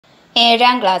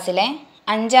ഏഴാം ക്ലാസ്സിലെ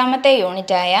അഞ്ചാമത്തെ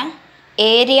യൂണിറ്റായ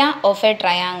ഏരിയ ഓഫ് എ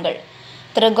ട്രയാങ്കിൾ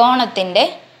ത്രികോണത്തിൻ്റെ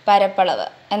പരപ്പളവ്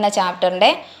എന്ന ചാപ്റ്ററിൻ്റെ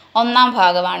ഒന്നാം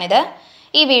ഭാഗമാണിത്.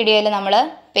 ഈ വീഡിയോയിൽ നമ്മൾ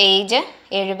പേജ്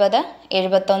 70,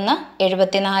 71,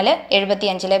 74,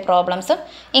 75 പ്രോബ്ലംസും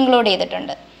ഇൻക്ലൂഡ്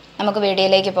ചെയ്തിട്ടുണ്ട്. നമുക്ക്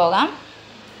വീഡിയോയിലേക്ക് പോകാം.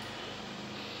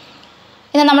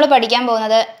 ഇന്ന് നമ്മൾ പഠിക്കാൻ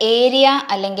പോകുന്നത് ഏരിയ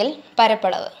അല്ലെങ്കിൽ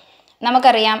പരപ്പളവ്.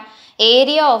 നമുക്കറിയാം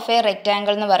ഏരിയ ഓഫ് എ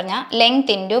റെക്റ്റാങ്കിൾ എന്ന് പറഞ്ഞാൽ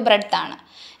ലെങ്ത് ഇൻറ്റു ബ്രെഡ്ത്ത് ആണ്.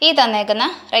 ഈ തന്നേക്കുന്ന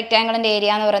റെക്റ്റാങ്കിളിൻ്റെ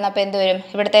ഏരിയ എന്ന് പറയുന്നപ്പോൾ എന്ത് വരും?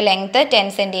 ഇവിടുത്തെ ലെങ്ത്ത് 10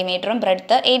 സെൻറ്റിമീറ്ററും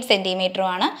ബ്രെഡ്ത്ത് 8 സെൻറ്റിമീറ്ററും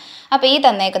ആണ്. അപ്പോൾ ഈ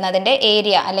തന്നേക്കുന്നതിൻ്റെ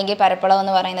ഏരിയ അല്ലെങ്കിൽ പരപ്പളവ്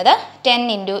എന്ന് പറയുന്നത് 10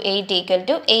 × 8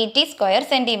 = 80 സ്ക്വയർ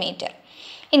സെൻറ്റിമീറ്റർ.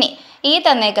 ഇനി ഈ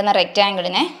തന്നേക്കുന്ന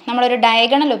റെക്റ്റാങ്കിളിനെ നമ്മളൊരു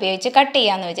ഡയഗണൽ ഉപയോഗിച്ച് കട്ട്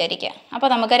ചെയ്യാമെന്ന് വിചാരിക്കുക. അപ്പോൾ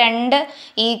നമുക്ക് രണ്ട്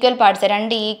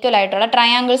ഈക്വൽ ആയിട്ടുള്ള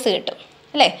ട്രയാങ്കിൾസ് കിട്ടും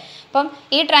അല്ലേ? അപ്പം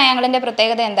ഈ ട്രയാങ്കിളിൻ്റെ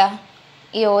പ്രത്യേകത എന്താ?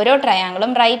 ഈ ഓരോ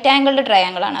ട്രയാങ്കിളും റൈറ്റ് ആംഗിൾഡ്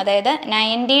ട്രയാങ്കിളാണ്. അതായത്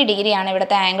 90 ഡിഗ്രിയാണ്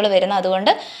ഇവിടുത്തെ ആംഗിൾ വരുന്നത്.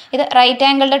 അതുകൊണ്ട് ഇത് റൈറ്റ്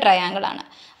ആംഗിൾഡ് ട്രയാങ്കിളാണ്.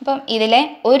 അപ്പം ഇതിലെ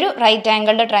ഒരു റൈറ്റ്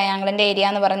ആംഗിൾഡ് ട്രയാങ്കിളിൻ്റെ ഏരിയ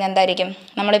എന്ന് പറഞ്ഞാൽ എന്തായിരിക്കും?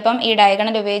 നമ്മളിപ്പം ഈ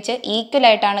ഡയഗണൽ ഉപയോഗിച്ച്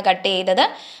ഈക്വലായിട്ടാണ് കട്ട് ചെയ്തത്.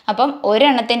 അപ്പം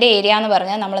ഒരെണ്ണത്തിൻ്റെ ഏരിയ എന്ന്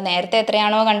പറഞ്ഞാൽ നമ്മൾ നേരത്തെ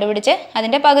എത്രയാണോ കണ്ടുപിടിച്ച്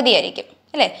അതിൻ്റെ പകുതിയായിരിക്കും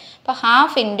അല്ലേ? അപ്പോൾ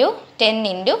 1/2 × 10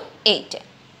 × 8,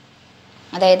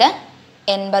 അതായത്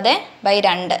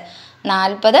 80/2,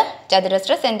 40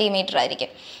 ചതുരശ്ര സെൻറ്റിമീറ്റർ ആയിരിക്കും.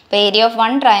 അപ്പോൾ ഏരിയ ഓഫ്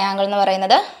വൺ ട്രയാങ്കിൾ എന്ന്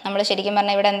പറയുന്നത് നമ്മൾ ശരിക്കും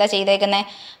പറഞ്ഞാൽ ഇവിടെ എന്താ ചെയ്തേക്കുന്നത്?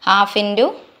 1/2 ×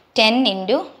 10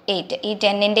 × 8. ഈ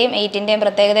 10ൻ്റെയും 8ൻ്റെയും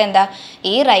പ്രത്യേകത എന്താ?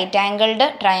 ഈ റൈറ്റ് ആംഗിൾഡ്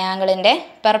ട്രയാങ്കിളിൻ്റെ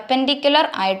പെർപെൻഡിക്കുലർ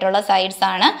ആയിട്ടുള്ള സൈഡ്സ്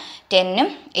ആണ് 10ഉം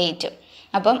 8ഉം.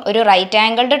 അപ്പം ഒരു റൈറ്റ്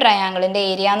ആംഗിൾഡ് ട്രയാങ്കിളിൻ്റെ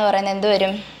ഏരിയ എന്ന് പറയുന്നത് എന്ത്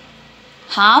വരും?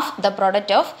 Half the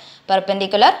product of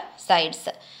perpendicular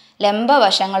sides.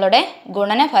 ലംബവശങ്ങളുടെ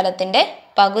ഗുണനഫലത്തിൻ്റെ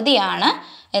പകുതിയാണ്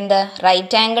എന്ത്?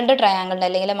 റൈറ്റ് ആംഗിൾഡ് ട്രയാങ്കിളിൻ്റെ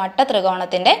അല്ലെങ്കിൽ മട്ട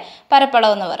ത്രികോണത്തിൻ്റെ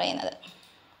പരപ്പളവ് എന്ന് പറയുന്നത്.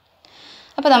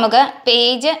 അപ്പോൾ നമുക്ക്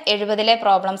പേജ് 70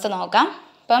 പ്രോബ്ലംസ് നോക്കാം.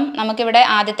 അപ്പം നമുക്കിവിടെ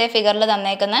ആദ്യത്തെ ഫിഗറിൽ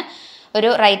തന്നേക്കുന്ന ഒരു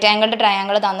റൈറ്റ് ആംഗിൾഡ്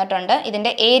ട്രയാങ്കിൾ തന്നിട്ടുണ്ട്.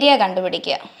 ഇതിൻ്റെ ഏരിയ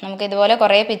കണ്ടുപിടിക്കുക. നമുക്ക് ഇതുപോലെ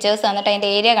കുറേ പിക്ചേഴ്സ് തന്നിട്ട് അതിൻ്റെ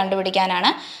ഏരിയ കണ്ടുപിടിക്കാനാണ്.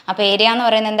 അപ്പോൾ ഏരിയ എന്ന്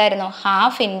പറയുന്നത് എന്തായിരുന്നു?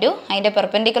 1/2 × അതിൻ്റെ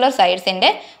പെർപെൻഡിക്കുലർ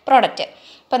സൈഡ്സിൻ്റെ പ്രോഡക്റ്റ്.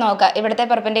 ഇപ്പോൾ നോക്കുക, ഇവിടുത്തെ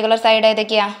പെർപെൻഡിക്കുലർ സൈഡ്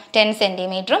ഏതൊക്കെയാണ്? 10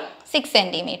 സെൻറ്റിമീറ്ററും 6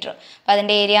 സെൻറ്റിമീറ്ററും. അപ്പോൾ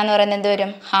അതിൻ്റെ ഏരിയ എന്ന് പറയുന്നത് എന്ത്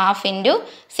വരും? 1/2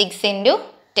 × 6 ×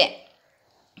 10.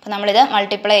 അപ്പോൾ നമ്മളിത്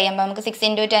മൾട്ടിപ്ലൈ ചെയ്യുമ്പോൾ നമുക്ക്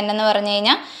 6 × 10 എന്ന് പറഞ്ഞു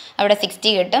കഴിഞ്ഞാൽ അവിടെ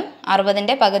 60 കിട്ടും.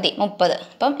 60ൻ്റെ പകുതി 30.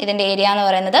 അപ്പം ഇതിൻ്റെ ഏരിയ എന്ന്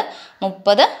പറയുന്നത്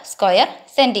 30 സ്ക്വയർ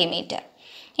സെൻറ്റിമീറ്റർ.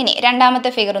 ഇനി രണ്ടാമത്തെ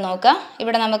ഫിഗർ നോക്കുക.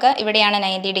 ഇവിടെയാണ്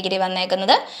 90 ഡിഗ്രി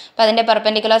വന്നേക്കുന്നത്. അപ്പോൾ അതിൻ്റെ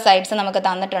പെർപെൻഡിക്കുലർ സൈഡ്സ് നമുക്ക്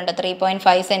തന്നിട്ടുണ്ട്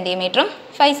 3.5 സെൻറ്റിമീറ്ററും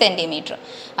 5 സെൻറ്റിമീറ്ററും.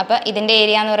 അപ്പോൾ ഇതിൻ്റെ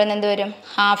ഏരിയ എന്ന് പറയുന്നത് എന്ത് വരും?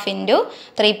 1/2 ×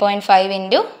 3.5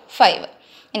 × 5.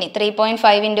 ഇനി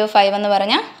 3.5 × 5 എന്ന്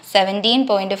പറഞ്ഞാൽ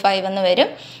 17.5 എന്ന് വരും.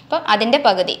 അപ്പം അതിൻ്റെ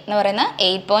പകുതി എന്ന് പറയുന്നത്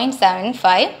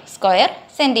 8.75 സ്ക്വയർ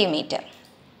സെൻറ്റിമീറ്റർ.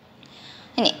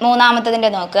 ഇനി മൂന്നാമത്തതിൻ്റെ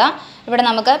നോക്കുക. ഇവിടെ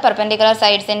നമുക്ക് പെർപെൻഡിക്കുലർ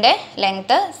സൈഡ്സിൻ്റെ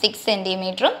ലെങ്ത്ത് 6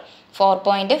 സെൻറ്റിമീറ്ററും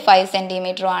 4.5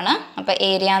 സെൻറ്റിമീറ്ററും ആണ്. അപ്പോൾ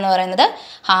ഏരിയ എന്ന് പറയുന്നത്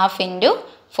 1/2 ×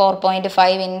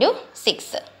 4.5 ×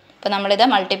 6. അപ്പോൾ നമ്മളിത്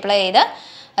മൾട്ടിപ്ലൈ ചെയ്ത്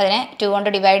അതിനെ 2 കൊണ്ട്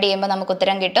ഡിവൈഡ് ചെയ്യുമ്പോൾ നമുക്ക്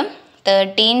ഉത്തരം കിട്ടും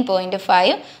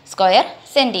 13.5 സ്ക്വയർ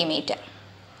സെൻറ്റിമീറ്റർ.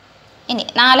 ഇനി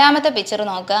നാലാമത്തെ പിക്ചർ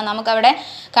നോക്കുക. നമുക്കവിടെ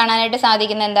കാണാനായിട്ട്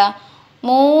സാധിക്കുന്ന എന്താ?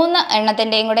 3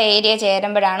 എണ്ണത്തിൻ്റെയും കൂടെ ഏരിയ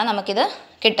ചേരുമ്പോഴാണ് നമുക്കിത്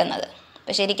കിട്ടുന്നത്.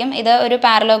 അപ്പോൾ ശരിക്കും ഇത് ഒരു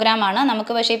പാരലോഗ്രാം ആണ്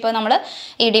നമുക്ക്. പക്ഷേ ഇപ്പോൾ നമ്മൾ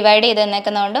ഈ ഡിവൈഡ് ചെയ്ത്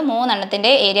തന്നേക്കുന്നതുകൊണ്ട് 3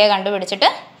 എണ്ണത്തിൻ്റെ ഏരിയ കണ്ടുപിടിച്ചിട്ട്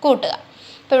കൂട്ടുക.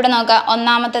 ഇപ്പോൾ ഇവിടെ നോക്കുക,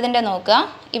 ഒന്നാമത്തതിൻ്റെ നോക്കുക.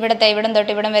 ഇവിടം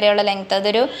തൊട്ട് ഇവിടം വരെയുള്ള ലെങ്ത്ത്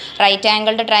അതൊരു റൈറ്റ്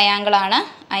ആംഗിൾഡ് ട്രയാങ്കിൾ ആണ്.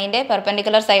 അതിൻ്റെ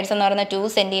പെർപെൻഡിക്കുലർ സൈഡ്സ് എന്ന് പറയുന്നത്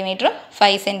 2 സെൻറ്റിമീറ്ററും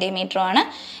 5 സെൻറ്റിമീറ്ററും ആണ്.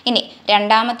 ഇനി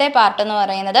രണ്ടാമത്തെ പാർട്ട് എന്ന്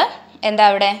പറയുന്നത് എന്താ?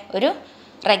 അവിടെ ഒരു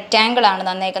റെക്റ്റാങ്കിൾ ആണ്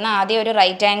തന്നേക്കുന്നത്. ആദ്യം ഒരു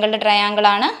റൈറ്റ് ആംഗിൾഡ് ട്രയാങ്കിൾ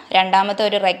ആണ്, രണ്ടാമത്തെ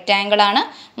ഒരു റെക്റ്റാങ്കിൾ ആണ്,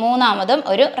 മൂന്നാമതും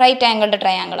ഒരു റൈറ്റ് ആംഗിൾഡ്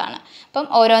ട്രയാങ്കിൾ ആണ്. അപ്പം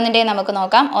ഓരോന്നിൻ്റെയും നമുക്ക്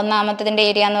നോക്കാം. ഒന്നാമത്തതിൻ്റെ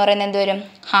ഏരിയ എന്ന് പറയുന്നത് എന്ത് വരും?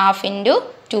 1/2 ×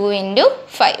 2 ×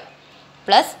 5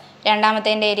 പ്ലസ്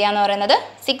രണ്ടാമത്തതിൻ്റെ ഏരിയ എന്ന് പറയുന്നത്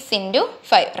 6 ×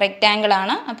 5 റെക്റ്റാങ്കിൾ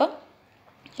ആണ്. അപ്പം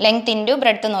ലെങ്ത് ഇൻറ്റു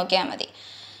ബ്രെഡ്ത്ത് നോക്കിയാൽ മതി.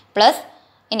 പ്ലസ്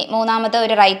ഇനി മൂന്നാമത്തെ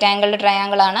ഒരു റൈറ്റ് ആംഗിൾഡ്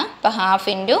ട്രയാങ്കിൾ ആണ്. അപ്പോൾ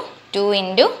 1/2 × 2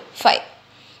 × 5.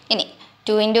 ഇനി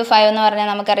 2 × 5 എന്ന് പറഞ്ഞാൽ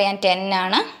നമുക്കറിയാം 10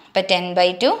 ആണ്. അപ്പോൾ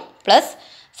 10/2 പ്ലസ്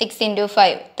 6 ×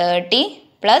 5 30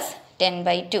 പ്ലസ്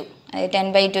 10/2. അതായത്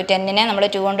 10/2. 10നെ നമ്മൾ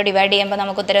 2 കൊണ്ട് ഡിവൈഡ് ചെയ്യുമ്പോൾ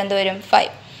നമുക്ക് ഉത്തരം എന്ത് വരും?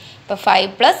 5. അപ്പോൾ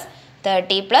 5 +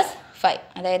 30 + 5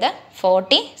 അതായത്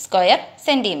 40 സ്ക്വയർ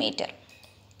സെൻറ്റിമീറ്റർ.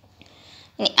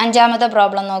 ഇനി അഞ്ചാമത്തെ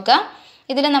പ്രോബ്ലം നോക്കുക.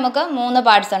 ഇതിൽ നമുക്ക് 3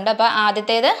 പാർട്സ് ഉണ്ട്. അപ്പോൾ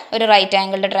ആദ്യത്തേത് ഒരു റൈറ്റ്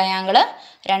ആംഗിൾഡ് ട്രയാങ്കിൾ,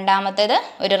 രണ്ടാമത്തേത്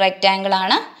ഒരു റെക്റ്റാങ്കിൾ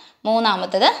ആണ്,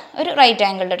 മൂന്നാമത്തേത് ഒരു റൈറ്റ്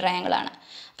ആംഗിൾഡ് ട്രയാങ്കിൾ ആണ്.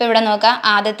 അപ്പോൾ ഇവിടെ നോക്കുക,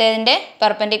 ആദ്യത്തേതിൻ്റെ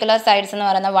പെർപെൻഡിക്കുലർ സൈഡ്സ് എന്ന്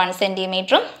പറയുന്നത് 1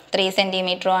 സെൻറ്റിമീറ്ററും 3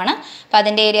 സെൻറ്റിമീറ്ററും ആണ്. അപ്പോൾ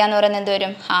അതിൻ്റെ ഏരിയ എന്ന് പറയുന്നത് എന്ത്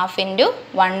വരും? 1/2 ×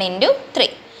 1 ×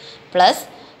 3 പ്ലസ്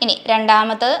ഇനി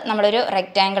രണ്ടാമത്തേത് നമ്മളൊരു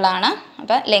റെക്റ്റാങ്കിൾ ആണ്.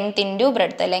 അപ്പോൾ length into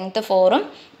breadth, length 4ഉം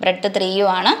breadth 3ഉം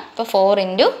ആണ്. അപ്പോൾ 4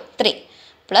 × 3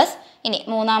 പ്ലസ് ഇനി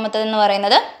മൂന്നാമത്തേതെന്ന്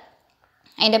പറയുന്നത്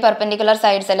അതിൻ്റെ പെർപെൻഡിക്കുലർ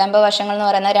സൈഡ്സ് ലംബവശങ്ങൾ എന്ന്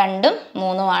പറയുന്നത് 2ഉം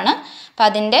 3ഉം ആണ്. അപ്പോൾ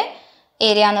അതിൻ്റെ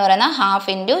ഏരിയ എന്ന് പറയുന്നത്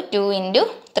 1/2 ഇൻറ്റു 2 ഇൻറ്റു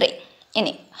 3.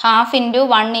 ഇനി 1/2 ഇൻറ്റു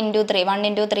 1 ഇൻറ്റു 3 1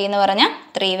 ഇൻറ്റു 3 എന്ന് പറഞ്ഞാൽ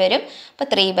 3 വരും. അപ്പോൾ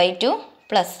 3/2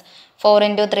 പ്ലസ് 4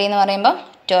 ഇൻറ്റു 3 എന്ന് പറയുമ്പോൾ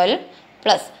 12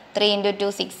 പ്ലസ് 3 ഇൻറ്റു 2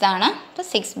 6 ആണ്. അപ്പോൾ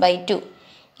 6/2.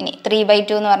 ഇനി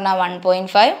 3/2 എന്ന് പറഞ്ഞാൽ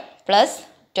 1.5 പ്ലസ്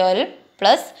 12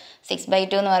 പ്ലസ്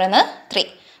 6/2 എന്ന് പറയുന്നത് 3.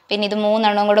 പിന്നെ ഇത് 3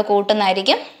 എണ്ണം കൂടെ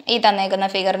കൂട്ടുന്നതായിരിക്കും ഈ തന്നേക്കുന്ന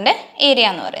ഫിഗറിൻ്റെ ഏരിയ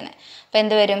എന്ന് പറയുന്നത്. അപ്പോൾ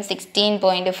എന്ത് വരും?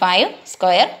 16.5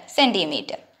 സ്ക്വയർ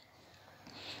സെൻറ്റിമീറ്റർ.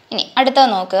 ഇനി അടുത്തത്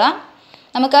നോക്കുക.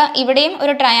 നമുക്ക് ഇവിടെയും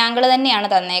ഒരു ട്രയാങ്കിൾ തന്നെയാണ്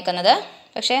തന്നേക്കുന്നത്.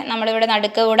 പക്ഷേ നമ്മളിവിടെ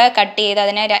നടുക്കൂടെ കട്ട് ചെയ്ത്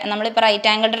അതിനെ നമ്മളിപ്പോൾ റൈറ്റ്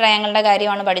ആംഗിൾ ട്രയാങ്കിളിൻ്റെ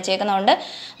കാര്യമാണ് പഠിച്ചേക്കുന്നതുകൊണ്ട്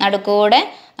നടുക്കൂടെ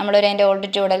നമ്മളൊരു അതിൻ്റെ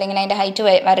ഓൾട്ടിറ്റ്യൂഡ് അല്ലെങ്കിൽ അതിൻ്റെ ഹൈറ്റ്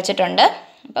വരച്ചിട്ടുണ്ട്.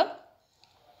 അപ്പം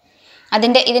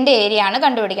ഇതിൻ്റെ ഏരിയ ആണ്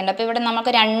കണ്ടുപിടിക്കേണ്ടത്. അപ്പോൾ ഇവിടെ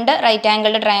നമുക്ക് 2 റൈറ്റ്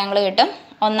ആംഗിൾഡ് ട്രയാങ്കിൾ കിട്ടും.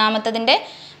 ഒന്നാമത്തതിൻ്റെ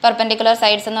പെർപെൻഡിക്കുലർ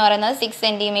സൈഡ്സ് എന്ന് പറയുന്നത് 6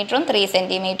 സെൻറ്റിമീറ്ററും 3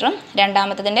 സെൻറ്റിമീറ്ററും,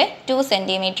 രണ്ടാമത്തതിൻ്റെ 2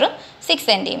 സെൻറ്റിമീറ്ററും 6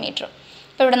 സെൻറ്റിമീറ്ററും.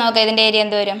 അപ്പോൾ ഇവിടെ നോക്കുക ഇതിൻ്റെ ഏരിയ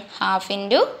എന്ത് വരും? 1/2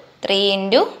 into 3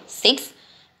 into 6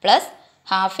 plus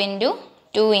 1/2 into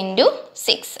 2 into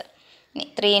 6. ഇനി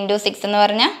 3 ഇൻറ്റു 6 എന്ന്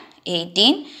പറഞ്ഞാൽ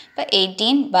 18. അപ്പോൾ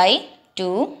 18/2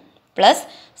 പ്ലസ്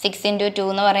 6 ഇൻറ്റു 2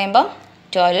 എന്ന് പറയുമ്പോൾ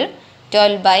 12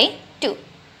 12/2.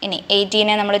 ഇനി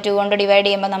 18നെ നമ്മൾ 2 കൊണ്ട് ഡിവൈഡ്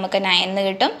ചെയ്യുമ്പോൾ നമുക്ക് 9 എന്ന്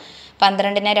കിട്ടും.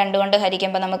 12നെ 2 കൊണ്ട്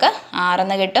ഹരിക്കുമ്പോൾ നമുക്ക് 6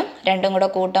 എന്ന് കിട്ടും. രണ്ടും കൂടെ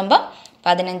കൂട്ടുമ്പോൾ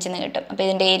 15 എന്ന് കിട്ടും. അപ്പോൾ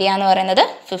ഇതിൻ്റെ ഏരിയ എന്ന് പറയുന്നത്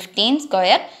 15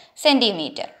 സ്ക്വയർ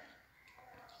സെൻറ്റിമീറ്റർ.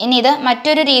 ഇനി ഇത്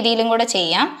മറ്റൊരു രീതിയിലും കൂടെ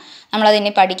ചെയ്യാം.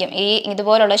 നമ്മളതിനി പഠിക്കും.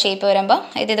 ഇതുപോലുള്ള ഷേപ്പ് വരുമ്പോൾ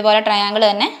ഇതുപോലെ ട്രയാങ്കിൾ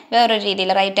തന്നെ വേറൊരു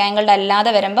രീതിയിൽ റൈറ്റ് ആംഗിൾഡ്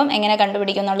അല്ലാതെ വരുമ്പം എങ്ങനെ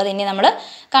കണ്ടുപിടിക്കും എന്നുള്ളത് ഇനി നമ്മൾ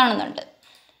കാണുന്നുണ്ട്.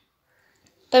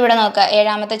 ഇപ്പോൾ ഇവിടെ നോക്കുക,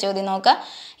 7ാമത്തെ ചോദ്യം നോക്കുക.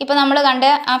 ഇപ്പോൾ നമ്മൾ കണ്ട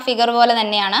ആ ഫിഗർ പോലെ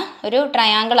തന്നെയാണ്, ഒരു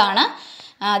ട്രയാങ്കിളാണ്.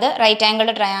 അത് റൈറ്റ്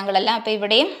ആംഗിൾഡ് ട്രയാങ്കിൾ അല്ല. അപ്പോൾ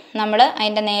ഇവിടെയും നമ്മൾ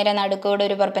അതിൻ്റെ നേരെ നടുക്കൂടെ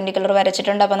ഒരു പെർപെൻഡിക്കുലർ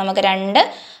വരച്ചിട്ടുണ്ട്. അപ്പോൾ നമുക്ക് 2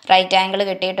 റൈറ്റ് ആംഗിൾ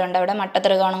കിട്ടിയിട്ടുണ്ട്. അവിടെ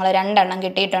മട്ടത്രികോണങ്ങൾ 2 എണ്ണം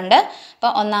കിട്ടിയിട്ടുണ്ട്.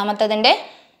 അപ്പോൾ ഒന്നാമത്തതിൻ്റെ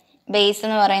ബേസ്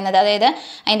എന്ന് പറയുന്നത്, അതായത്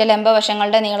അതിൻ്റെ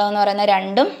ലംബവശങ്ങളുടെ നീളം എന്ന് പറയുന്നത്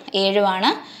 2ഉം 7ഉം ആണ്.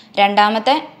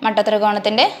 രണ്ടാമത്തെ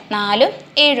മട്ടത്രികോണത്തിൻ്റെ 4ഉം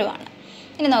 7ഉം ആണ്.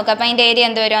 ഇനി നോക്കാം. അപ്പോൾ അതിൻ്റെ ഏരിയ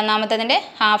എന്ത് വരും? ഒന്നാമത്തതിൻ്റെ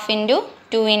 1/2 into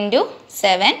 2 into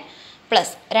 7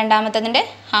 plus രണ്ടാമത്തതിൻ്റെ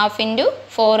 1/2 into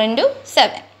 4 into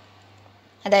 7,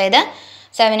 അതായത്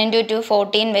 7 ഇൻറ്റു 2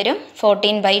 14 വരും.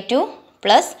 14/2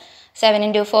 പ്ലസ് 7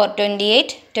 ഇൻറ്റു 4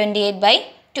 28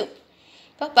 28/2.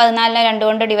 അപ്പോൾ 14നെ 2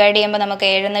 കൊണ്ട് ഡിവൈഡ് ചെയ്യുമ്പോൾ നമുക്ക്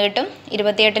 7 എന്ന് കിട്ടും.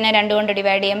 28നെ 2 കൊണ്ട്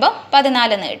ഡിവൈഡ് ചെയ്യുമ്പോൾ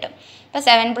 14 എന്ന് കിട്ടും. അപ്പോൾ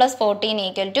 7 + 14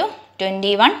 =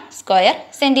 21 സ്ക്വയർ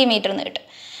സെൻറ്റിമീറ്റർ എന്ന് കിട്ടും.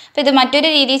 അപ്പോൾ ഇത് മറ്റൊരു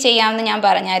രീതി ചെയ്യാമെന്ന് ഞാൻ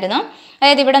പറഞ്ഞായിരുന്നു.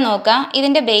 അതായത് ഇവിടെ നോക്കുക,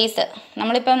 ഇതിൻ്റെ ബേസ്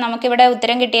നമുക്കിവിടെ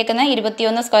ഉത്തരം കിട്ടിയേക്കുന്നത്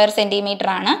 21 സ്ക്വയർ സെൻറ്റിമീറ്റർ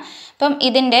ആണ്. അപ്പം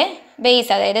ഇതിൻ്റെ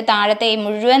ബേസ്, അതായത് താഴത്തെ ഈ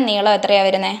മുഴുവൻ നീളം എത്രയാണ്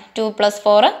വരുന്നത്? 2 +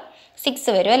 4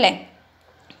 6 വരും അല്ലേ?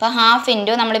 അപ്പോൾ 1/2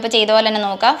 ഇൻറ്റു നമ്മളിപ്പോൾ ചെയ്ത പോലെ തന്നെ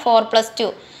നോക്കുക, 4 + 2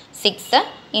 6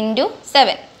 ഇൻറ്റു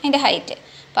 7 അതിൻ്റെ ഹൈറ്റ്.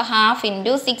 അപ്പോൾ 1/2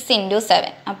 ഇൻറ്റു 6 ഇൻറ്റു 7,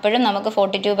 അപ്പോഴും നമുക്ക്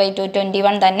 42/2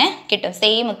 21 തന്നെ കിട്ടും.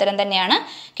 സെയിം ഉത്തരം തന്നെയാണ്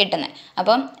കിട്ടുന്നത്.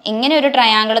 അപ്പം ഇങ്ങനെ ഒരു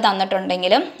ട്രയാങ്കിൾ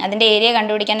തന്നിട്ടുണ്ടെങ്കിലും അതിൻ്റെ ഏരിയ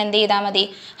കണ്ടുപിടിക്കാൻ എന്ത് ചെയ്താൽ മതി?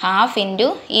 1/2 ഇൻറ്റു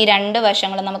ഈ 2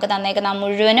 വശങ്ങളും നമുക്ക് തന്നേക്കുന്ന ആ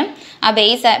മുഴുവനും ആ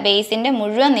ബേസിൻ്റെ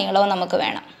മുഴുവൻ നീളവും നമുക്ക്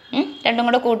വേണം. രണ്ടും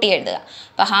കൂടെ കൂട്ടി എഴുതുക.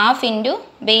 അപ്പോൾ 1/2 ഇൻറ്റു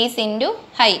ബേസ് ഇൻറ്റു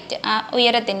ഹൈറ്റ്, ആ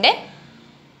ഉയരത്തിൻ്റെ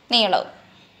നീളവും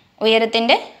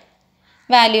ഉയരത്തിൻ്റെ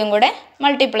വാല്യൂവും കൂടെ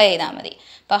മൾട്ടിപ്ലൈ ചെയ്താൽ മതി.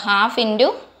 അപ്പോൾ 1/2 ഇൻറ്റു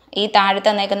ഈ താഴെ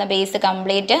തന്നേക്കുന്ന ബേസ്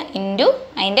കംപ്ലീറ്റ് ഇൻറ്റു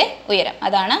അതിൻ്റെ ഉയരം,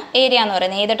 അതാണ് ഏരിയ എന്ന്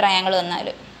പറയുന്നത് ഏത് ട്രയാങ്കിൾ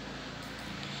തന്നാലും.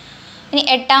 ഇനി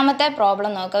 8ാമത്തെ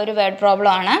പ്രോബ്ലം നോക്കുക, ഒരു വേർഡ്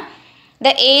പ്രോബ്ലം ആണ്.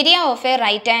 The area of A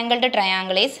right angled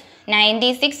triangle is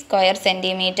 96 square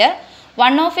centimetre.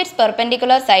 One of its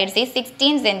perpendicular sides is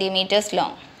 16 centimeters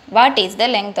long. What is the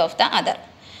length of the other?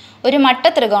 ഒരു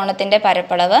മട്ടത്രികോണത്തിൻ്റെ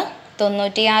പരപ്പളവ്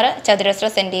 96 ചതുരശ്ര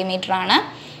സെൻറ്റിമീറ്റർ ആണ്.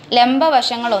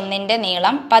 ലംബവശങ്ങൾ ഒന്നിൻ്റെ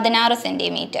നീളം 16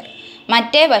 സെൻറ്റിമീറ്റർ.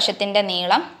 മറ്റേ വശത്തിൻ്റെ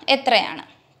നീളം എത്രയാണ്?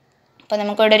 അപ്പോൾ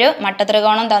നമുക്കിവിടെ ഒരു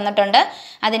മട്ടത്രികോണം തന്നിട്ടുണ്ട്,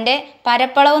 അതിൻ്റെ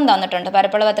പരപ്പളവും തന്നിട്ടുണ്ട്.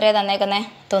 പരപ്പളവ് എത്രയാണ് തന്നേക്കുന്നത്?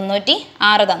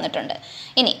 96 തന്നിട്ടുണ്ട്.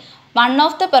 ഇനി one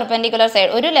of the perpendicular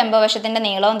side, ഒരു ലംബവശത്തിൻ്റെ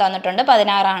നീളവും തന്നിട്ടുണ്ട്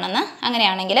 16 ആണെന്ന്.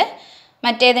 അങ്ങനെയാണെങ്കിൽ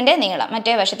മറ്റേ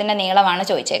വശത്തിൻ്റെ നീളമാണ്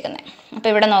ചോദിച്ചേക്കുന്നത്. അപ്പോൾ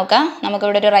ഇവിടെ നോക്കാം,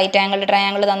 നമുക്കിവിടെ ഒരു റൈറ്റ് ആംഗിൾ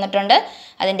ട്രയാങ്കിൾ തന്നിട്ടുണ്ട്.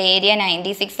 അതിൻ്റെ ഏരിയ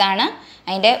 96 ആണ്.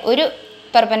 അതിൻ്റെ ഒരു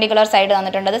പെർപെൻഡിക്കുലർ സൈഡ്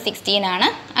തന്നിട്ടുണ്ട്, അത് 16 ആണ്.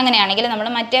 അങ്ങനെയാണെങ്കിൽ നമ്മൾ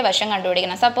മറ്റേ വശം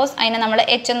കണ്ടുപിടിക്കണം. സപ്പോസ് അതിന് നമ്മൾ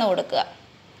h എന്ന് കൊടുക്കുക.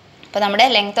 അപ്പോൾ നമ്മുടെ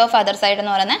ലെങ്ത് ഓഫ് അതർ സൈഡ്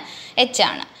എന്ന് പറയുന്നത് h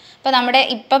ആണ്. അപ്പോൾ നമ്മുടെ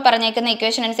ഇപ്പോൾ പറഞ്ഞേക്കുന്ന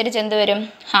ഇക്വേഷൻ അനുസരിച്ച് എന്ത് വരും?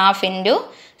 1/2 ഇൻറ്റു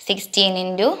 16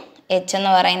 ഇൻറ്റു h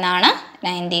എന്ന് പറയുന്നതാണ്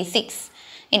 96.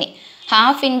 ഇനി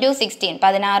 1/2 ഇൻറ്റു 16,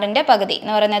 16ൻ്റെ പകുതി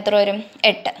എന്ന് പറയുന്നത് എത്ര വരും?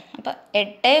 8. അപ്പോൾ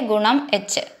 8 ഗുണം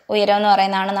h, ഉയരം എന്ന്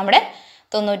പറയുന്നതാണ് നമ്മുടെ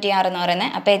 96 എന്ന്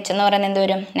പറയുന്നത്. അപ്പോൾ h എന്ന് പറയുന്നത് എന്ത്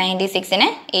വരും? 96നെ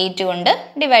 8 കൊണ്ട്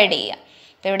ഡിവൈഡ് ചെയ്യുക.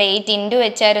 അപ്പോൾ ഇവിടെ 8 ഇൻറ്റു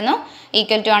h ആയിരുന്നു,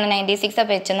 ഈക്വൽ ടു ആണ് 96.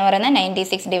 അപ്പോൾ h എന്ന് പറയുന്നത്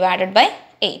 96 ഡിവൈഡഡ് ബൈ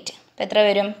 8. അപ്പോൾ എത്ര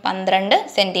വരും? 12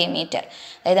 സെൻറ്റിമീറ്റർ.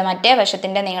 അതായത് മറ്റേ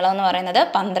വശത്തിൻ്റെ നീളം എന്ന് പറയുന്നത്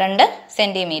 12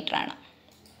 സെൻറ്റിമീറ്റർ ആണ്.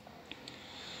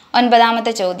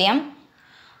 9ാമത്തെ ചോദ്യം.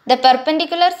 The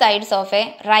perpendicular sides of a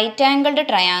right-angled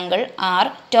triangle are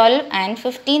 12 and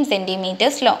 15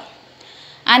 centimeters long.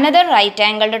 Another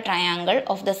right-angled triangle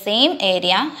of the same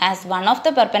area has one of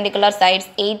the perpendicular sides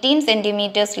 18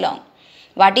 centimeters long.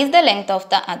 What is the length of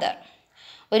the other?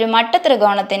 ഒരു മട്ട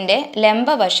ത്രികോണത്തിൻ്റെ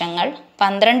ലംബവശങ്ങൾ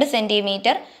 12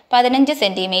 centimetre 15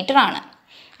 centimetre ആണ്.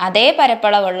 അതേ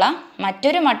പരപ്പളവുള്ള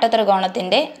മറ്റൊരു മട്ട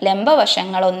ത്രികോണത്തിൻ്റെ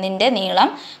ലംബവശങ്ങൾ ഒന്നിൻ്റെ നീളം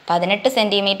 18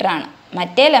 സെൻറ്റിമീറ്റർ ആണ്.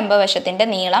 മറ്റേ ലംബവശത്തിൻ്റെ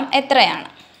നീളം എത്രയാണ്?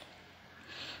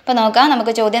 അപ്പോൾ നോക്കാം,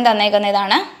 നമുക്ക് ചോദ്യം തന്നേക്കുന്ന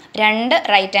ഇതാണ്. 2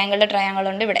 റൈറ്റ് ആംഗിൾഡ് ട്രയാങ്കിൾ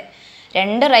ഉണ്ട് ഇവിടെ.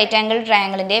 2 റൈറ്റ് ആംഗിൾഡ്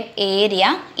ട്രയാങ്കിളിൻ്റെയും ഏരിയ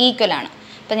ഈക്വൽ ആണ്.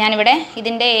 അപ്പോൾ ഞാനിവിടെ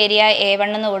ഇതിൻ്റെ ഏരിയ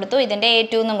A1 എന്ന് കൊടുത്തു, ഇതിൻ്റെ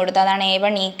A2 എന്നും കൊടുത്തു. അതാണ്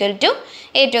A1 ഈക്വൽ ടു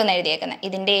A2 എന്ന് എഴുതിയേക്കുന്നത്.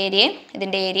 ഇതിൻ്റെ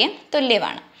ഏരിയയും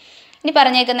തുല്യമാണ്. ഇനി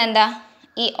പറഞ്ഞേക്കുന്നത് എന്താ?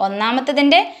 ഈ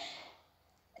ഒന്നാമത്തതിൻ്റെ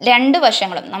 2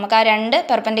 വശങ്ങളും നമുക്ക് ആ 2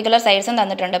 പെർപെൻഡിക്കുലർ സൈഡ്സും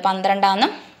തന്നിട്ടുണ്ട്. 12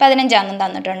 15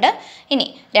 തന്നിട്ടുണ്ട്. ഇനി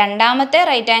രണ്ടാമത്തെ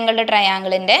റൈറ്റ് ആംഗിൾഡ്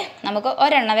ട്രയാങ്കിളിൻ്റെ നമുക്ക്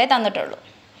ഒരെണ്ണവേ തന്നിട്ടുള്ളൂ.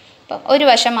 അപ്പോൾ ഒരു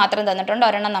വശം മാത്രം തന്നിട്ടുണ്ട്,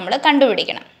 ഒരെണ്ണം നമ്മൾ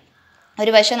കണ്ടുപിടിക്കണം.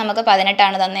 ഒരു വശം നമുക്ക്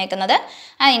 18 തന്നേക്കുന്നത്,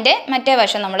 അതിൻ്റെ മറ്റേ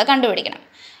വശം നമ്മൾ കണ്ടുപിടിക്കണം.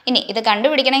 ഇനി ഇത്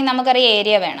കണ്ടുപിടിക്കണമെങ്കിൽ നമുക്കറിയാം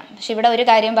ഏരിയ വേണം. പക്ഷെ ഇവിടെ ഒരു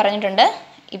കാര്യം പറഞ്ഞിട്ടുണ്ട്.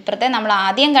 ഇപ്പുറത്തെ നമ്മൾ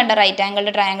ആദ്യം കണ്ട റൈറ്റ്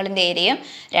ആംഗിൾഡ് ട്രയാങ്കിളിൻ്റെ ഏരിയയും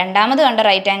രണ്ടാമത് കണ്ട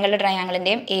റൈറ്റ് ആംഗിൾഡ്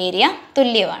ട്രയാങ്കിളിൻ്റെയും ഏരിയ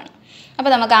തുല്യമാണ്.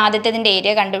 അപ്പോൾ നമുക്ക് ആദ്യത്തേതിൻ്റെ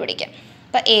ഏരിയ കണ്ടുപിടിക്കാം.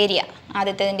 അപ്പോൾ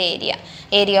ആദ്യത്തേതിൻ്റെ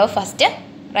area of first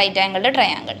right angled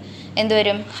triangle എന്ത്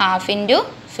വരും? 1/2 ×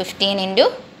 15 ×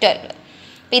 12.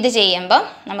 അപ്പോൾ ഇത് ചെയ്യുമ്പോൾ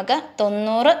നമുക്ക്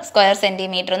 90 സ്ക്വയർ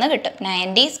സെൻറ്റിമീറ്റർ എന്ന് കിട്ടും.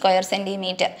 90 സ്ക്വയർ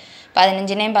സെൻറ്റിമീറ്റർ.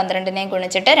 15നെയും 12നെയും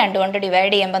ഗുണിച്ചിട്ട് 2 കൊണ്ട്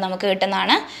ഡിവൈഡ് ചെയ്യുമ്പോൾ നമുക്ക്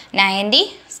കിട്ടുന്നതാണ് 90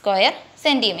 സ്ക്വയർ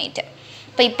സെൻറ്റിമീറ്റർ.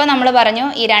 അപ്പോൾ ഇപ്പോൾ നമ്മൾ പറഞ്ഞു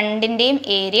ഈ രണ്ടിൻ്റെയും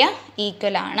ഏരിയ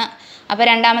ഈക്വൽ ആണ്. അപ്പോൾ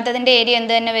രണ്ടാമത്തതിൻ്റെ ഏരിയ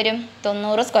എന്ത് തന്നെ വരും?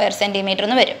 90 സ്ക്വയർ സെൻറ്റിമീറ്റർ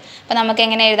എന്ന് വരും. അപ്പോൾ നമുക്ക്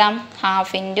എങ്ങനെ എഴുതാം?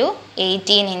 1/2 ×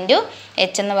 18 ×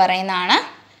 h എന്ന് പറയുന്നതാണ്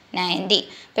 90.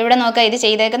 അപ്പോൾ ഇവിടെ നോക്കുക, ഇത്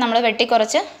ചെയ്തേക്ക് നമ്മൾ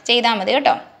വെട്ടിക്കുറച്ച് ചെയ്താൽ മതി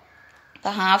കേട്ടോ.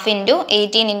 അപ്പോൾ 1/2 ×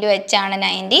 18 × h ആണ്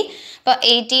 90. അപ്പോൾ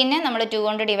 18നെ നമ്മൾ 2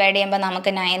 കൊണ്ട് ഡിവൈഡ് ചെയ്യുമ്പോൾ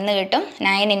നമുക്ക് 9 കിട്ടും.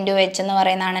 9 × h എന്ന്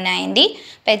പറയുന്നതാണ് 90.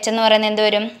 അപ്പോൾ h എന്ന് പറയുന്നത് എന്ത്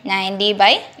വരും?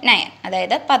 90/9,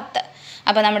 അതായത് 10.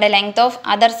 അപ്പോൾ നമ്മുടെ ലെങ്ത് ഓഫ്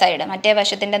അതർ സൈഡ്, മറ്റേ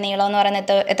വശത്തിൻ്റെ നീളം എന്ന്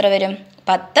പറയുന്നത് എത്ര വരും?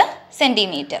 10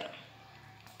 സെൻറ്റിമീറ്റർ.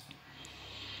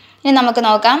 ഇനി നമുക്ക്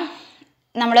നോക്കാം,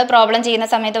 നമ്മൾ പ്രോബ്ലം ചെയ്യുന്ന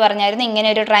സമയത്ത് പറഞ്ഞായിരുന്നു ഇങ്ങനെ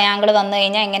ഒരു ട്രയാങ്കിൾ വന്നു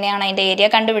കഴിഞ്ഞാൽ എങ്ങനെയാണ് അതിൻ്റെ ഏരിയ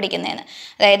കണ്ടുപിടിക്കുന്നതെന്ന്.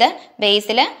 അതായത്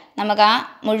ബേസിൽ നമുക്ക് ആ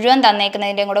മുഴുവൻ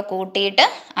തന്നേക്കുന്നതിൻ്റെയും കൂടെ കൂട്ടിയിട്ട്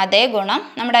അതേ ഗുണം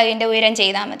നമ്മുടെ അതിൻ്റെ ഉയരം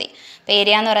ചെയ്താൽ മതി. അപ്പോൾ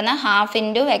ഏരിയ എന്ന് പറയുന്നത്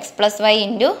 1/2 × x + y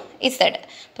 × z.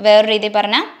 അപ്പോൾ വേറൊരു രീതി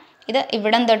പറഞ്ഞാൽ ഇത്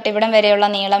ഇവിടം തൊട്ട് ഇവിടം വരെയുള്ള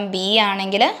നീളം b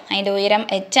ആണെങ്കിൽ അതിൻ്റെ ഉയരം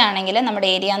h ആണെങ്കിൽ നമ്മുടെ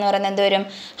ഏരിയ എന്ന് പറയുന്നത് എന്ത് വരും?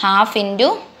 1/2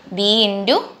 × b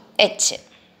 × h.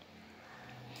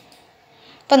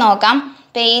 ഇപ്പോൾ നോക്കാം,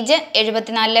 പേജ്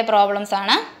 74 പ്രോബ്ലംസ്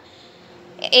ആണ്.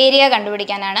 ഏരിയ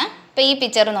കണ്ടുപിടിക്കാനാണ്. ഇപ്പോൾ ഈ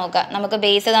പിക്ചർ നോക്കുക, നമുക്ക്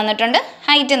ബേസ് തന്നിട്ടുണ്ട്,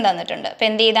 ഹൈറ്റും തന്നിട്ടുണ്ട്. അപ്പോൾ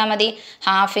എന്ത് ചെയ്താൽ മതി?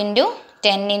 1/2 ×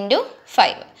 10 ×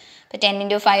 5. അപ്പോൾ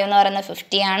 10 × 5 എന്ന് പറയുന്നത്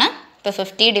 50 ആണ്. ഇപ്പോൾ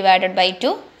 50 /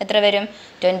 2 എത്ര വരും?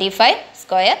 25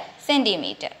 സ്ക്വയർ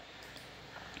സെൻറ്റിമീറ്റർ.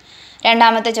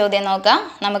 രണ്ടാമത്തെ ചോദ്യം നോക്കാം,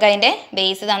 നമുക്കതിൻ്റെ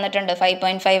ബേസ് തന്നിട്ടുണ്ട്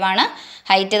 5.5 ആണ്,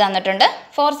 ഹൈറ്റ് തന്നിട്ടുണ്ട്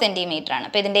 4 സെൻറ്റിമീറ്റർ ആണ്.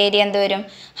 അപ്പോൾ ഇതിൻ്റെ ഏരിയ എന്ത് വരും?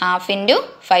 1/2 ×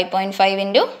 5.5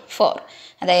 × 4.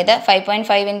 അതായത്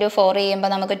 5.5 × 4 ചെയ്യുമ്പോൾ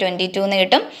നമുക്ക് 22 എന്ന്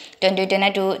കിട്ടും. 22നെ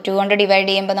 2 കൊണ്ട് ഡിവൈഡ്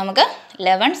ചെയ്യുമ്പോൾ നമുക്ക്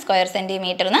 11 സ്ക്വയർ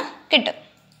സെൻറ്റിമീറ്റർ എന്ന് കിട്ടും.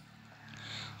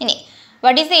 ഇനി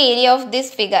what is the area of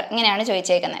this figure? ഇങ്ങനെയാണ്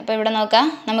ചോദിച്ചേക്കുന്നത്. ഇപ്പോൾ ഇവിടെ നോക്കാം,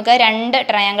 നമുക്ക് 2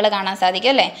 ട്രയാങ്കിൾ കാണാൻ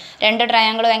സാധിക്കും അല്ലേ? 2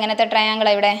 ട്രയാങ്കിളും എങ്ങനത്തെ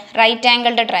ട്രയാങ്കിളാണ്? ഇവിടെ റൈറ്റ്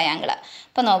ആംഗിൾഡ് ട്രയാങ്കിൾ.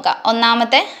 അപ്പോൾ നോക്കാം,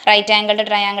 ഒന്നാമത്തെ റൈറ്റ് ആംഗിൾഡ്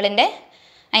ട്രയാങ്കിളിൻ്റെ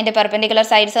അതിൻ്റെ പെർപെൻഡിക്കുലർ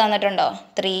സൈഡ്സ് തന്നിട്ടുണ്ടോ?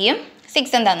 3ഉം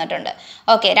 6ഉം തന്നിട്ടുണ്ട്.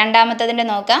 ഓക്കെ, രണ്ടാമത്തതിൻ്റെ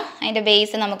നോക്കാം, അതിൻ്റെ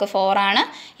ബേസ് നമുക്ക് 4 ആണ്.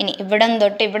 ഇനി ഇവിടം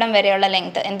തൊട്ട് ഇവിടം വരെയുള്ള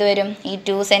ലെങ്ത് എന്ത് വരും? ഈ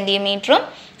 2 സെൻറ്റിമീറ്ററും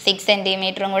 6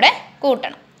 സെൻറ്റിമീറ്ററും കൂടെ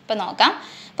കൂട്ടണം. അപ്പോൾ നോക്കാം,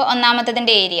 അപ്പോൾ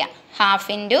ഒന്നാമത്തതിൻ്റെ ഏരിയ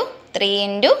 1/2 ×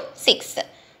 3 × 6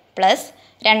 പ്ലസ്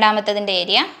രണ്ടാമത്തതിൻ്റെ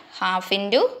ഏരിയ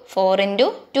 1/2 × 4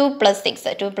 × 2 +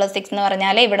 6. 2 + 6 എന്ന്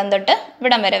പറഞ്ഞാൽ ഇവിടം തൊട്ട്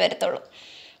ഇവിടം വരെ വരത്തുള്ളൂ.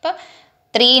 അപ്പോൾ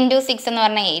 3 × 6 എന്ന്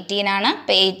പറഞ്ഞാൽ 18 ആണ്.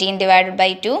 അപ്പോൾ 18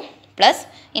 / 2 പ്ലസ്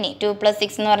ഇനി 2 +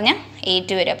 6 എന്ന് പറഞ്ഞാൽ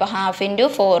 8 വരും. അപ്പോൾ 1/2 ×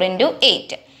 4 ×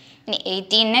 8. ഇനി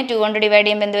 18നെ 2 കൊണ്ട് ഡിവൈഡ്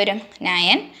ചെയ്യുമ്പോൾ എന്ത് വരും?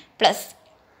 9 പ്ലസ്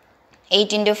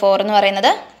 8 × 4 എന്ന്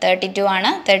പറയുന്നത് 32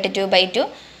 ആണ്. 32/2.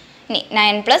 ഇനി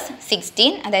 9 +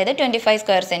 16 അതായത് 25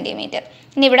 സ്ക്വയർ സെൻറ്റിമീറ്റർ.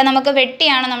 ഇനി ഇവിടെ നമുക്ക്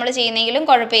വെട്ടിയാണ് നമ്മൾ ചെയ്യുന്നതെങ്കിലും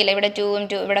കുഴപ്പമില്ല. ഇവിടെ 2ഉം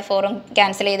 2 ഇവിടെ 4ഉം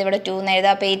ക്യാൻസൽ ചെയ്ത് ഇവിടെ 2 എന്ന്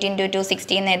എഴുതാം. അപ്പോൾ 8 × 2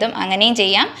 16 എന്ന് എഴുതും. അങ്ങനെയും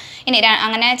ചെയ്യാം. ഇനി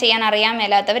അങ്ങനെ ചെയ്യാൻ അറിയാൻ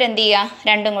മേലാത്തവർ എന്ത് ചെയ്യുക?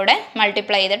 രണ്ടും കൂടെ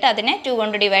മൾട്ടിപ്ലൈ ചെയ്തിട്ട് അതിനെ 2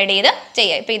 കൊണ്ട് ഡിവൈഡ് ചെയ്ത്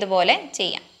ചെയ്യുക. ഇപ്പോൾ ഇതുപോലെ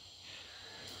ചെയ്യാം.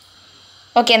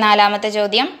 ഓക്കെ, നാലാമത്തെ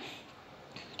ചോദ്യം.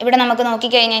 ഇവിടെ നമുക്ക്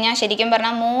നോക്കിക്കഴിഞ്ഞ് കഴിഞ്ഞാൽ ശരിക്കും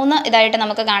പറഞ്ഞാൽ 3 ഇതായിട്ട്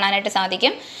നമുക്ക് കാണാനായിട്ട്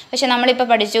സാധിക്കും. പക്ഷെ നമ്മളിപ്പോൾ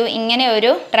പഠിച്ചു ഇങ്ങനെ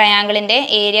ഒരു ട്രയാങ്കിളിൻ്റെ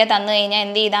ഏരിയ തന്നു കഴിഞ്ഞാൽ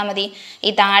എന്ത് ചെയ്താൽ മതി,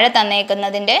 ഈ താഴെ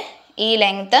തന്നേക്കുന്നതിൻ്റെ ഈ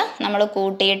ലെങ്ത്ത് നമ്മൾ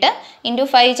കൂട്ടിയിട്ട് ഇൻറ്റു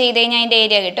 5 ചെയ്ത് കഴിഞ്ഞാൽ അതിൻ്റെ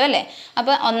ഏരിയ കിട്ടും അല്ലേ.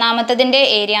 അപ്പോൾ ഒന്നാമത്തതിൻ്റെ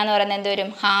ഏരിയ എന്ന് പറയുന്നത് എന്ത് വരും,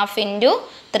 1/2 ഇൻറ്റു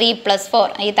 3 + 4,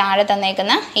 ഈ താഴെ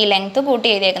തന്നേക്കുന്ന ഈ ലെങ്ത്ത് കൂട്ടി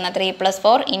എഴുതിയേക്കുന്ന 3 +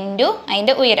 4 ഇൻറ്റു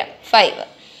അതിൻ്റെ ഉയരം 5.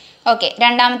 ഓക്കെ,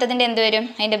 രണ്ടാമത്തതിൻ്റെ എന്ത് വരും,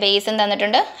 അതിൻ്റെ ബേസും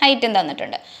തന്നിട്ടുണ്ട് ഹൈറ്റും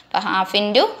തന്നിട്ടുണ്ട്. അപ്പോൾ 1/2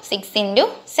 ഇൻറ്റു 6 ഇൻറ്റു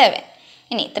 7.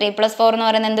 ഇനി 3 + 4 എന്ന്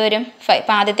പറയുന്നത് എന്ത് വരും, 5.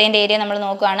 അപ്പോൾ ആദ്യത്തേൻ്റെ ഏരിയ നമ്മൾ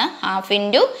നോക്കുകയാണ്, 1/2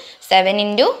 ഇൻറ്റു 7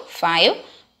 ഇൻറ്റു 5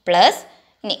 പ്ലസ്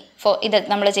ഇനി ഇത്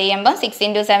നമ്മൾ ചെയ്യുമ്പോൾ 6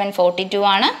 ഇൻറ്റു 7 42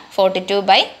 ആണ്,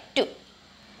 42/2.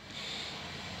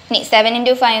 ഇനി 7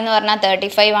 ഇൻറ്റു 5 എന്ന് പറഞ്ഞാൽ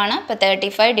 35 ആണ്. അപ്പോൾ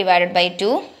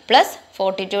 35/2 പ്ലസ്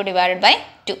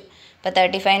 42/2. അപ്പോൾ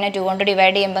 35നെ 2 കൊണ്ട്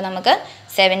ഡിവൈഡ് ചെയ്യുമ്പോൾ നമുക്ക്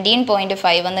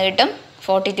 17.5 എന്ന് കിട്ടും.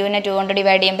 42നെ 2 കൊണ്ട്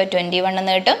ഡിവൈഡ് ചെയ്യുമ്പോൾ 21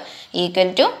 എന്ന് കിട്ടും, ഈക്വൽ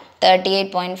ടു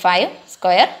 38.5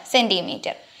 സ്ക്വയർ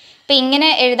സെൻറ്റിമീറ്റർ. അപ്പോൾ ഇങ്ങനെ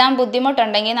എഴുതാൻ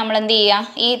ബുദ്ധിമുട്ടുണ്ടെങ്കിൽ നമ്മൾ എന്ത്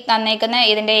ചെയ്യുക, ഈ തന്നേക്കുന്ന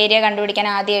ഇതിൻ്റെ ഏരിയ കണ്ടുപിടിക്കാൻ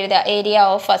ആദ്യം എഴുതുക area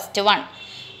of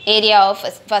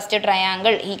first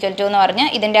triangle equal to എന്ന് പറഞ്ഞ്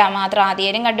ഇതിൻ്റെ മാത്രം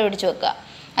ആദ്യം കണ്ടുപിടിച്ച് വെക്കുക.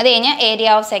 അത് കഴിഞ്ഞ് ഏരിയ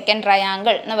ഓഫ് സെക്കൻഡ്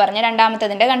ട്രയാങ്കിൾ എന്ന് പറഞ്ഞ്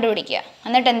രണ്ടാമത്തതിൻ്റെ കണ്ടുപിടിക്കുക.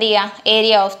 എന്നിട്ട് എന്ത് ചെയ്യുക,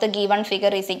 area of the given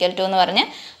figure is equal to എന്ന് പറഞ്ഞ്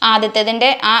ആദ്യത്തതിൻ്റെ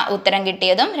ആ ഉത്തരം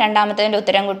കിട്ടിയതും രണ്ടാമത്തതിൻ്റെ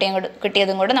ഉത്തരം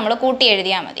കിട്ടിയതും കൂടെ നമ്മൾ കൂട്ടി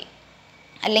എഴുതിയാൽ മതി.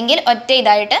 അല്ലെങ്കിൽ ഒറ്റ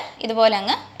ഇതായിട്ട് ഇതുപോലെ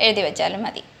അങ്ങ് എഴുതി വെച്ചാലും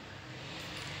മതി.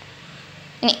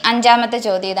 ഇനി അഞ്ചാമത്തെ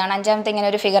ചോദ്യം ഇതാണ്. അഞ്ചാമത്തെ ഇങ്ങനെ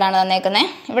ഒരു ഫിഗറാണ് തന്നേക്കുന്നത്.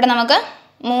 ഇവിടെ നമുക്ക്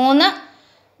 3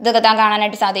 ഇതൊക്കെ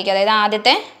കാണാനായിട്ട് സാധിക്കും. അതായത്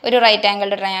ആദ്യത്തെ ഒരു റൈറ്റ്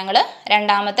ആംഗിളുടെ ട്രയാങ്കിൾ,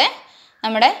 രണ്ടാമത്തെ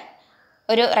നമ്മുടെ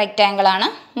ഒരു റെക്റ്റാങ്കിളാണ്,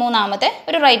 മൂന്നാമത്തെ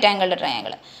ഒരു റൈറ്റ് ആംഗിളുടെ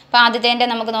ട്രയാങ്കിൾ. അപ്പോൾ ആദ്യത്തേൻ്റെ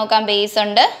നമുക്ക് നോക്കാം, ബേസ്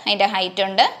ഉണ്ട്, അതിൻ്റെ ഹൈറ്റ്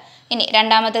ഉണ്ട്. ഇനി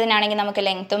രണ്ടാമത്തതിനാണെങ്കിൽ നമുക്ക്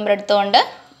ലെങ്ത്തും ബ്രെഡ്ത്തും ഉണ്ട്.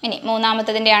 ഇനി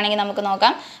മൂന്നാമത്തതിൻ്റെ ആണെങ്കിൽ നമുക്ക്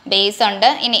നോക്കാം, ബേസ് ഉണ്ട്.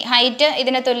 ഇനി ഹൈറ്റ്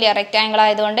ഇതിന് തുല്യ റെക്റ്റാങ്കിൾ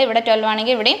ആയതുകൊണ്ട് ഇവിടെ 12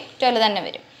 ആണെങ്കിൽ ഇവിടെയും 12 തന്നെ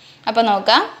വരും. അപ്പോൾ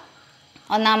നോക്കാം,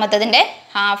 ഒന്നാമത്തതിൻ്റെ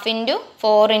 1/2 into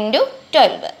 4 into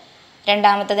 12,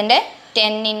 രണ്ടാമത്തതിൻ്റെ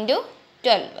 10 into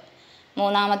 12,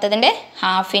 മൂന്നാമത്തതിൻ്റെ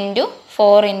 1/2 into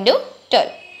 4 into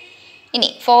 12. ഇനി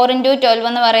 4 ഇൻറ്റു 12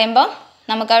 എന്ന് പറയുമ്പോൾ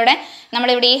നമുക്കവിടെ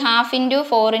നമ്മളിവിടെ ഈ 1/2 ഇൻറ്റു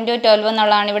 4 ഇൻറ്റു 12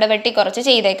 എന്നുള്ളതാണ് ഇവിടെ വെട്ടിക്കുറച്ച്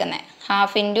ചെയ്തേക്കുന്നത്.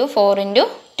 1/2 ഇൻറ്റു 4 ഇൻറ്റു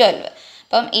 12.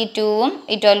 അപ്പം ഈ 2ഉം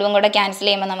ഈ 12ഉം കൂടെ ക്യാൻസൽ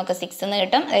ചെയ്യുമ്പോൾ നമുക്ക് 6 എന്ന്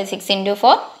കിട്ടും. അതായത് 6 ഇൻറ്റു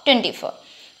 4 24.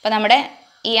 അപ്പോൾ നമ്മുടെ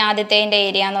ഈ ആദ്യത്തേൻ്റെ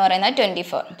ഏരിയ എന്ന് പറയുന്നത്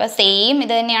 24. അപ്പോൾ സെയിം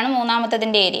ഇത് തന്നെയാണ്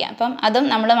മൂന്നാമത്തതിൻ്റെ ഏരിയ. അപ്പം അതും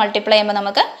നമ്മൾ മൾട്ടിപ്ലൈ ചെയ്യുമ്പോൾ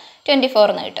നമുക്ക്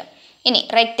 24 എന്ന് കിട്ടും. ഇനി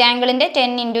റെക്റ്റാങ്കിളിൻ്റെ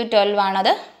 10 ഇൻറ്റു 12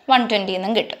 ആണത് 120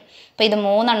 എന്നും കിട്ടും. അപ്പോൾ ഇത്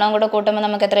 3 എണ്ണവും കൂടെ കൂട്ടുമ്പോൾ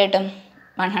നമുക്ക് എത്ര കിട്ടും,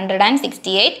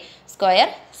 168 സ്ക്വയർ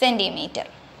സെൻറ്റിമീറ്റർ.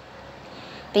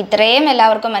 അപ്പോൾ ഇത്രയും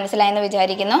എല്ലാവർക്കും മനസ്സിലായെന്ന്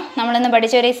വിചാരിക്കുന്നു. നമ്മളിന്ന്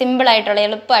പഠിച്ച ഒരു സിമ്പിളായിട്ടുള്ള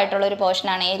എളുപ്പമായിട്ടുള്ള ഒരു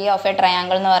പോർഷനാണ് ഏരിയ ഓഫ് എ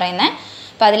ട്രയാങ്കിൾ എന്ന് പറയുന്നത്.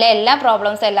 അപ്പോൾ അതിലെ എല്ലാ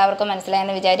പ്രോബ്ലംസും എല്ലാവർക്കും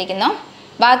മനസ്സിലായെന്ന് വിചാരിക്കുന്നു.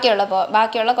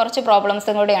 ബാക്കിയുള്ള കുറച്ച്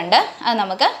പ്രോബ്ലംസും കൂടി ഉണ്ട്, അത്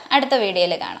നമുക്ക് അടുത്ത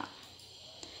വീഡിയോയിൽ കാണാം.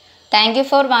 Thank you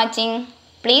for watching.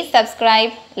 Please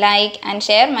subscribe, like and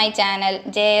share my channel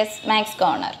JS Max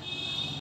Corner.